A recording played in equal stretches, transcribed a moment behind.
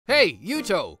Hey,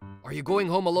 Yuto! Are you going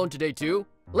home alone today too?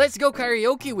 Let's go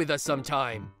karaoke with us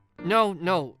sometime.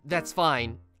 No, that's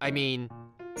fine. I mean,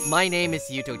 my name is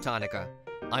Yuto Tanaka.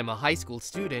 I'm a high school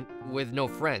student with no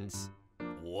friends.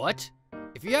 What?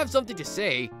 If you have something to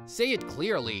say it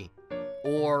clearly.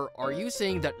 Or are you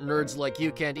saying that nerds like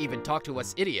you can't even talk to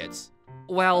us idiots?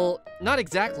 Well, not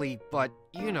exactly, but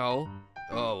you know.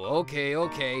 Oh,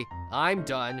 okay. I'm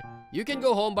done. You can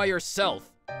go home by yourself.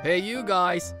 Hey, you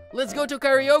guys, let's go to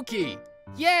karaoke!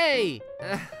 Yay!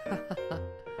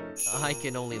 I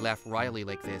can only laugh wryly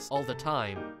like this all the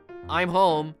time. I'm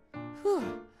home.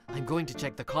 Whew. I'm going to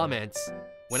check the comments.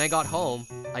 When I got home,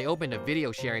 I opened a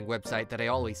video sharing website that I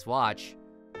always watch.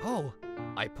 Oh,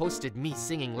 I posted me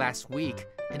singing last week,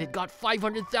 and it got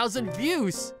 500,000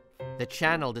 views! The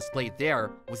channel displayed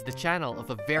there was the channel of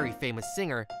a very famous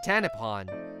singer, Tanapon.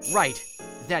 Right,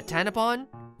 that Tanapon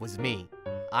was me.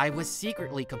 I was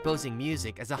secretly composing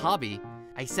music as a hobby.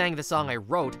 I sang the song I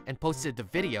wrote and posted the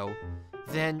video.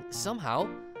 Then, somehow,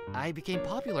 I became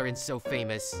popular and so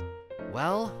famous.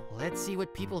 Well, let's see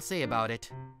what people say about it.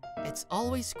 It's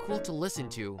always cool to listen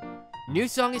to. New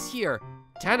song is here.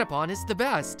 Tanapon is the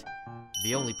best.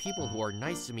 The only people who are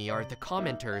nice to me are the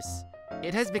commenters.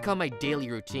 It has become my daily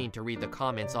routine to read the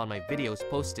comments on my videos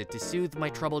posted to soothe my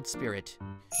troubled spirit.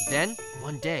 Then,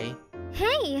 one day...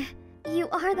 Hey! You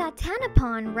are that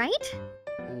Tanapon, right?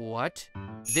 What?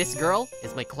 This girl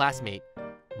is my classmate,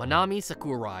 Manami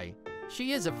Sakurai.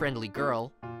 She is a friendly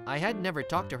girl. I had never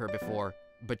talked to her before,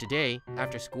 but today,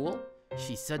 after school,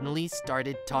 she suddenly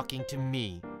started talking to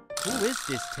me. Who is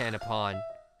this Tanapon?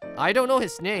 I don't know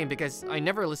his name because I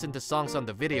never listened to songs on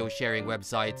the video sharing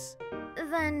websites.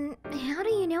 Then, how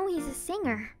do you know he's a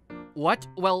singer? What?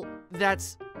 Well,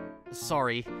 that's...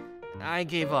 Sorry. I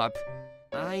gave up.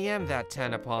 I am that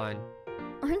Tanapon.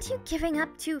 Aren't you giving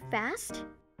up too fast?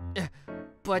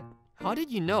 But how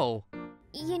did you know?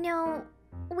 You know,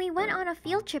 we went on a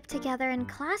field trip together in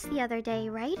class the other day,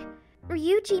 right?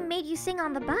 Ryuji made you sing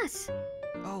on the bus.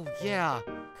 Oh yeah,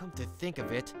 come to think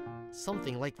of it,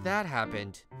 something like that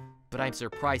happened. But I'm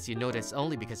surprised you noticed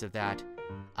only because of that.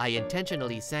 I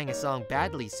intentionally sang a song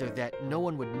badly so that no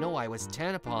one would know I was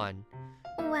Tanapon.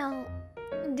 Well,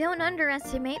 don't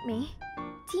underestimate me.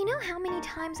 Do you know how many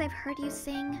times I've heard you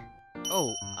sing?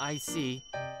 Oh, I see.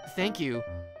 Thank you.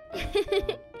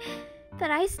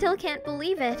 But I still can't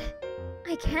believe it.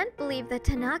 I can't believe that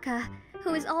Tanaka,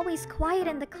 who is always quiet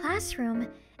in the classroom,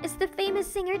 is the famous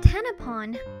singer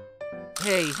Tanapon.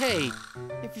 Hey,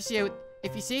 if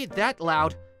you say it that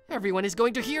loud, everyone is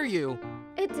going to hear you.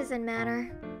 It doesn't matter.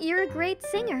 You're a great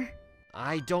singer.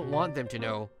 I don't want them to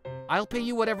know. I'll pay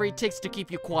you whatever it takes to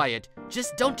keep you quiet.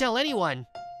 Just don't tell anyone.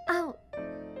 Oh,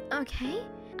 okay.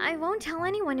 I won't tell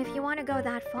anyone if you want to go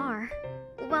that far.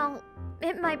 Well,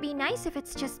 it might be nice if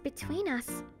it's just between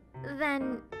us.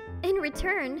 Then, in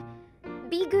return,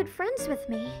 be good friends with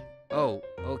me. Oh,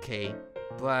 okay.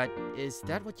 But is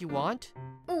that what you want?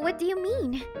 What do you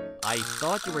mean? I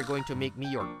thought you were going to make me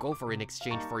your gopher in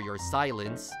exchange for your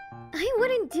silence. I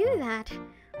wouldn't do that.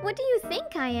 What do you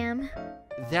think I am?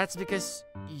 That's because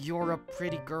you're a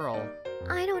pretty girl.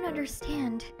 I don't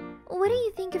understand. What do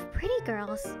you think of pretty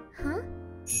girls, huh?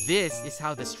 This is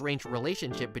how the strange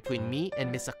relationship between me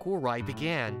and Miss Sakurai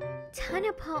began.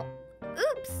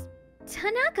 Oops!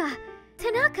 Tanaka,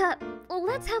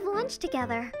 let's have lunch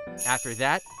together. After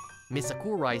that, Miss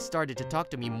Sakurai started to talk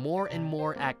to me more and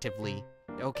more actively.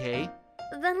 Okay.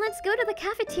 Then let's go to the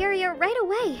cafeteria right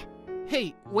away.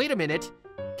 Hey, wait a minute.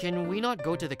 Can we not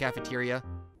go to the cafeteria?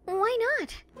 Why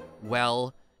not?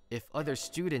 Well, if other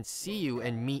students see you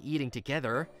and me eating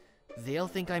together, they'll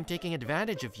think I'm taking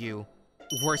advantage of you.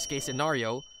 Worst case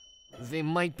scenario, they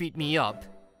might beat me up.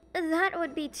 That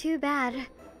would be too bad.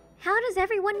 How does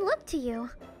everyone look to you?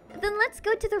 Then let's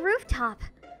go to the rooftop.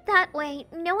 That way,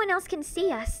 no one else can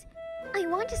see us. I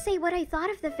want to say what I thought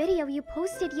of the video you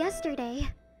posted yesterday.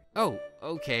 Oh,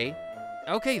 okay.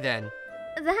 Okay then.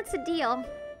 That's a deal.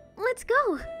 Let's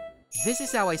go. This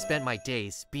is how I spent my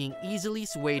days, being easily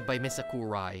swayed by Miss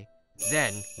Sakurai.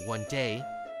 Then, one day...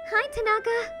 Hi,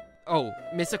 Tanaka. Oh,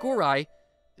 Miss Sakurai,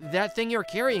 that thing you're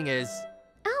carrying is...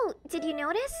 Oh, did you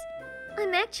notice?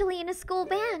 I'm actually in a school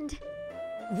band.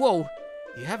 Whoa,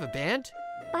 you have a band?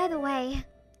 By the way,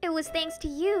 it was thanks to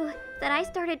you that I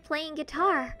started playing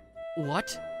guitar.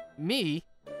 What? Me?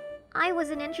 I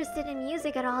wasn't interested in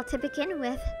music at all to begin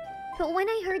with, but when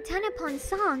I heard Tanapon's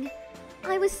song,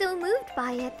 I was so moved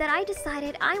by it that I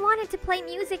decided I wanted to play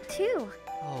music too.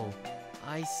 Oh,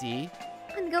 I see.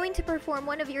 I'm going to perform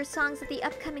one of your songs at the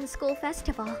upcoming school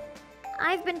festival.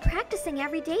 I've been practicing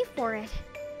every day for it.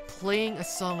 Playing a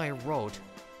song I wrote?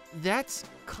 That's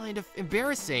kind of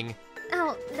embarrassing.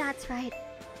 Oh, that's right.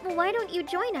 Why don't you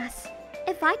join us?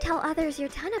 If I tell others you're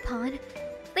Tanapon,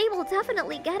 they will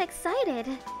definitely get excited.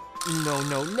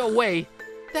 No way!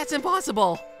 That's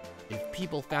impossible! If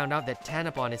people found out that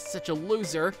Tanapon is such a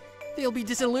loser, they'll be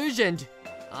disillusioned.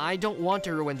 I don't want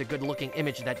to ruin the good-looking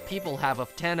image that people have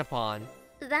of Tanapon.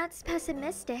 That's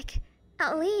pessimistic.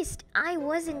 At least I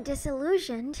wasn't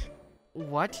disillusioned.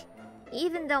 What?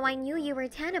 Even though I knew you were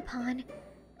Tanapon,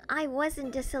 I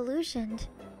wasn't disillusioned.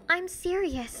 I'm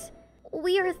serious.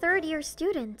 We are third-year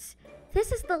students.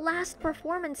 This is the last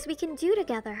performance we can do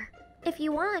together. If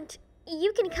you want,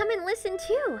 you can come and listen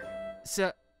too.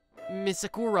 Miss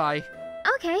Sakurai.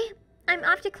 Okay, I'm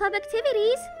off to club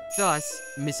activities. Thus,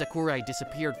 Miss Sakurai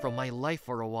disappeared from my life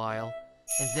for a while.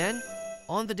 And then,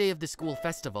 on the day of the school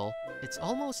festival, it's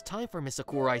almost time for Miss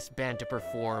Sakurai's band to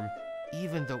perform.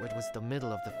 Even though it was the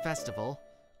middle of the festival,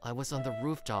 I was on the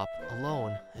rooftop,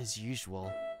 alone, as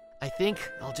usual. I think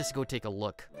I'll just go take a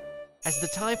look. As the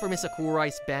time for Miss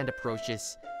Sakurai's band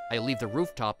approaches, I leave the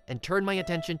rooftop and turn my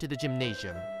attention to the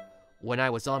gymnasium. When I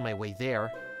was on my way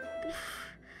there...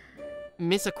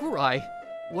 Miss Sakurai,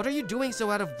 what are you doing so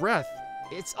out of breath?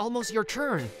 It's almost your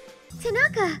turn.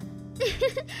 Tanaka!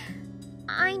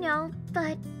 I know,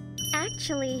 but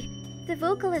actually, the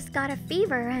vocalist got a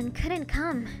fever and couldn't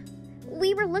come.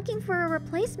 We were looking for a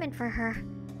replacement for her,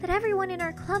 but everyone in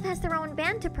our club has their own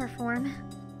band to perform.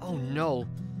 Oh no.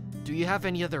 Do you have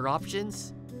any other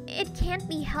options? It can't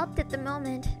be helped at the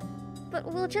moment,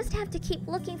 but we'll just have to keep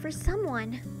looking for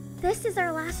someone. This is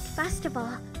our last festival.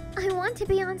 I want to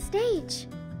be on stage.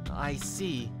 I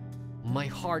see. My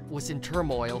heart was in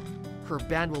turmoil. Her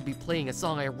band will be playing a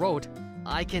song I wrote.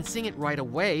 I can sing it right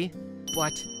away,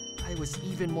 but I was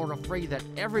even more afraid that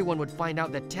everyone would find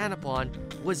out that Tanapon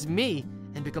was me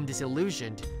and become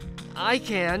disillusioned. I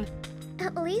can.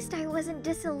 At least I wasn't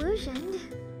disillusioned.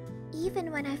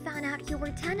 Even when I found out you were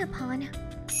Tanapon.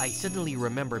 I suddenly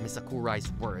remember Miss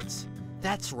Sakurai's words.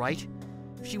 That's right.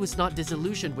 She was not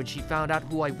disillusioned when she found out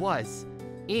who I was.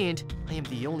 And I am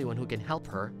the only one who can help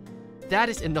her. That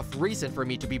is enough reason for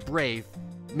me to be brave.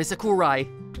 Miss Sakurai,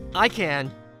 I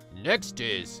can. Next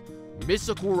is Miss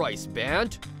Sakurai's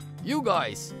band. You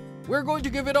guys, we're going to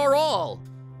give it our all.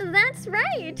 That's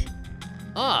right.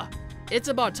 Ah, it's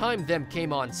about time them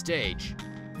came on stage.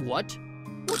 What?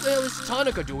 What the hell is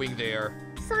Tanaka doing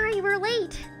there? Sorry, we're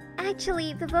late.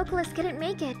 Actually, the vocalist couldn't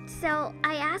make it, so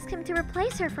I asked him to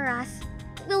replace her for us.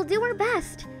 We'll do our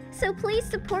best, so please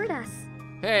support us.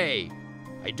 Hey,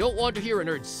 I don't want to hear a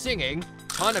nerd singing.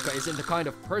 Tanaka isn't the kind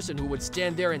of person who would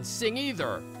stand there and sing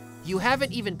either. You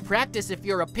haven't even practiced if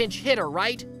you're a pinch hitter,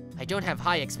 right? I don't have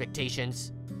high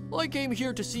expectations. I came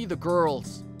here to see the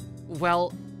girls.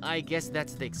 Well, I guess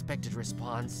that's the expected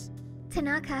response.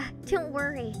 Tanaka, don't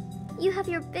worry. You have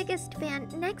your biggest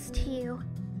band next to you.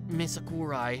 Miss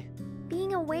Sakurai.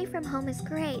 Being away from home is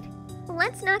great.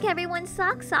 Let's knock everyone's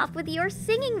socks off with your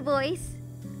singing voice.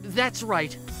 That's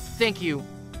right. Thank you.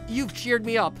 You've cheered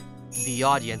me up. The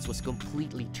audience was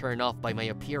completely turned off by my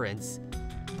appearance.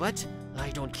 But I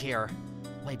don't care.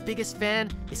 My biggest fan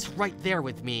is right there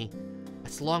with me.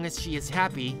 As long as she is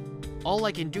happy, all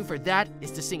I can do for that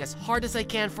is to sing as hard as I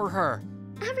can for her.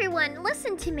 Everyone,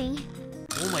 listen to me.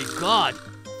 Oh my god,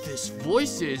 this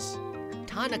voice is...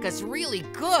 Tanaka's really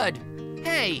good.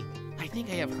 Hey, I think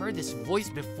I have heard this voice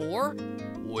before.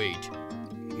 Wait,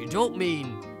 you don't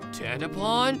mean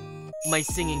Tanapon? My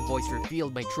singing voice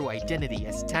revealed my true identity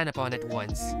as Tanapon at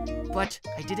once. But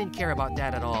I didn't care about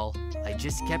that at all. I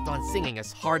just kept on singing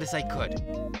as hard as I could.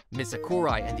 Miss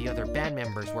Sakurai and the other band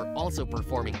members were also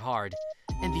performing hard,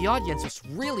 and the audience was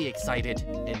really excited.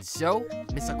 And so,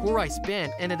 Miss Sakurai's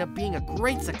band ended up being a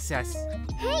great success.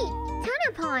 Hey,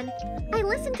 Tanapon! I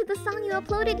listened to the song you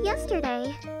uploaded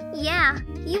yesterday. Yeah,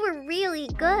 you were really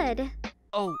good.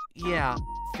 Oh, yeah,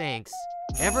 thanks.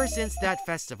 Ever since that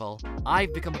festival,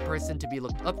 I've become a person to be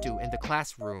looked up to in the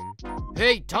classroom.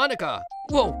 Hey, Tanaka!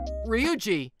 Whoa,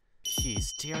 Ryuji! He's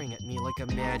staring at me like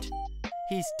I'm mad.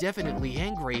 He's definitely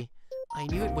angry. I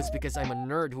knew it was because I'm a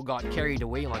nerd who got carried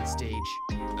away on stage.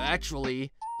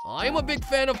 Actually, I'm a big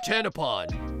fan of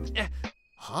Tanapon.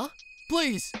 Huh?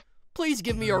 Please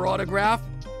give me your autograph.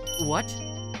 What?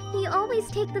 You always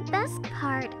take the best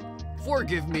part.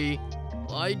 Forgive me.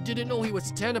 I didn't know he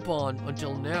was Tanapon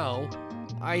until now.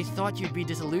 I thought you'd be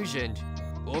disillusioned.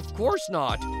 Of course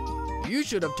not. You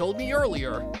should have told me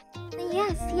earlier.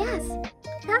 Yes.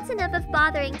 That's enough of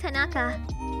bothering Tanaka.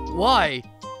 Why?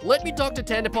 Let me talk to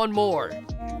Tanapon more.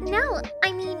 No,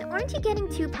 I mean, aren't you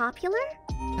getting too popular?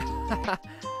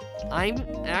 I'm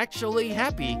actually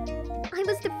happy. I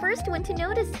was the first one to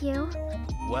notice you.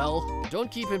 Well, don't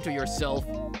keep him to yourself.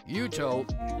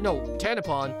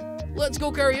 Tanapon, let's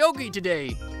go karaoke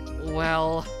today.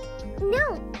 Well,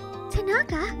 No!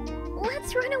 Tanaka,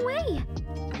 let's run away!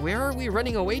 where are we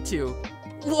running away to?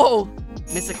 Whoa!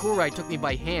 Miss Sakurai took me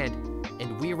by hand,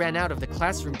 and we ran out of the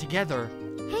classroom together.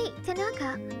 Hey,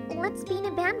 Tanaka, let's be in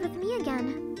a band with me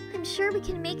again. I'm sure we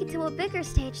can make it to a bigger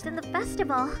stage than the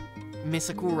festival. Miss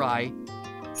Sakurai,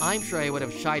 I'm sure I would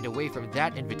have shied away from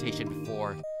that invitation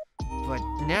before. But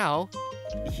now,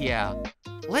 yeah,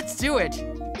 let's do it!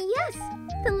 Yes!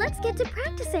 Then let's get to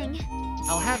practicing.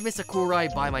 I'll have Miss Sakurai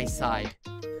by my side.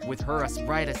 With her as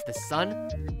bright as the sun,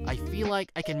 I feel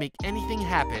like I can make anything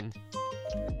happen.